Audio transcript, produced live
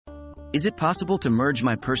Is it possible to merge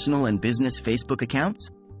my personal and business Facebook accounts?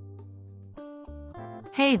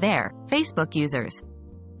 Hey there, Facebook users.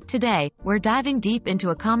 Today, we're diving deep into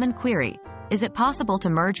a common query. Is it possible to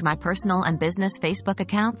merge my personal and business Facebook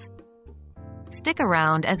accounts? Stick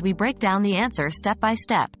around as we break down the answer step by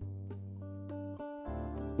step.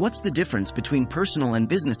 What's the difference between personal and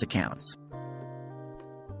business accounts?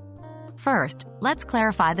 First, let's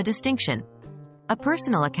clarify the distinction. A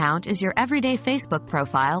personal account is your everyday Facebook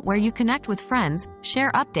profile where you connect with friends,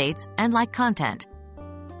 share updates, and like content.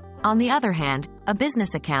 On the other hand, a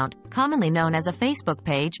business account, commonly known as a Facebook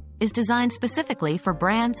page, is designed specifically for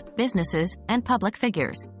brands, businesses, and public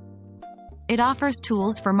figures. It offers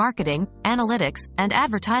tools for marketing, analytics, and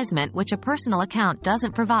advertisement which a personal account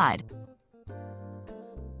doesn't provide.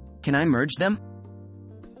 Can I merge them?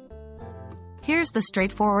 Here's the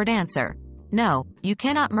straightforward answer. No, you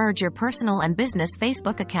cannot merge your personal and business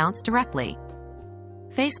Facebook accounts directly.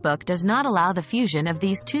 Facebook does not allow the fusion of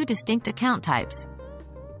these two distinct account types.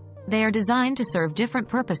 They are designed to serve different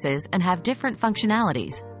purposes and have different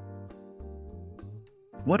functionalities.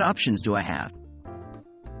 What options do I have?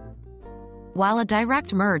 While a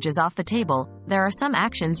direct merge is off the table, there are some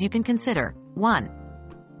actions you can consider. 1.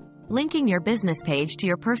 Linking your business page to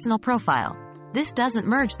your personal profile. This doesn't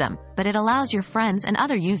merge them, but it allows your friends and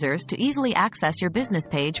other users to easily access your business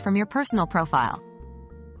page from your personal profile.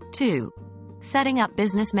 2. Setting up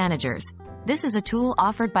business managers. This is a tool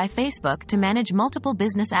offered by Facebook to manage multiple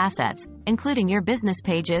business assets, including your business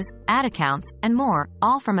pages, ad accounts, and more,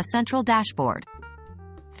 all from a central dashboard.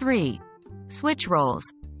 3. Switch roles.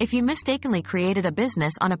 If you mistakenly created a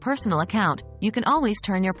business on a personal account, you can always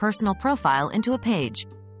turn your personal profile into a page.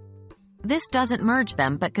 This doesn't merge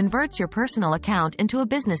them but converts your personal account into a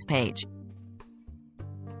business page.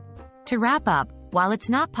 To wrap up, while it's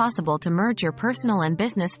not possible to merge your personal and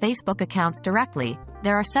business Facebook accounts directly,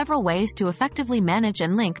 there are several ways to effectively manage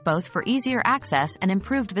and link both for easier access and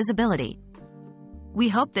improved visibility. We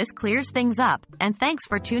hope this clears things up, and thanks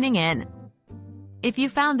for tuning in. If you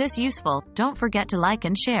found this useful, don't forget to like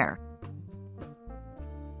and share.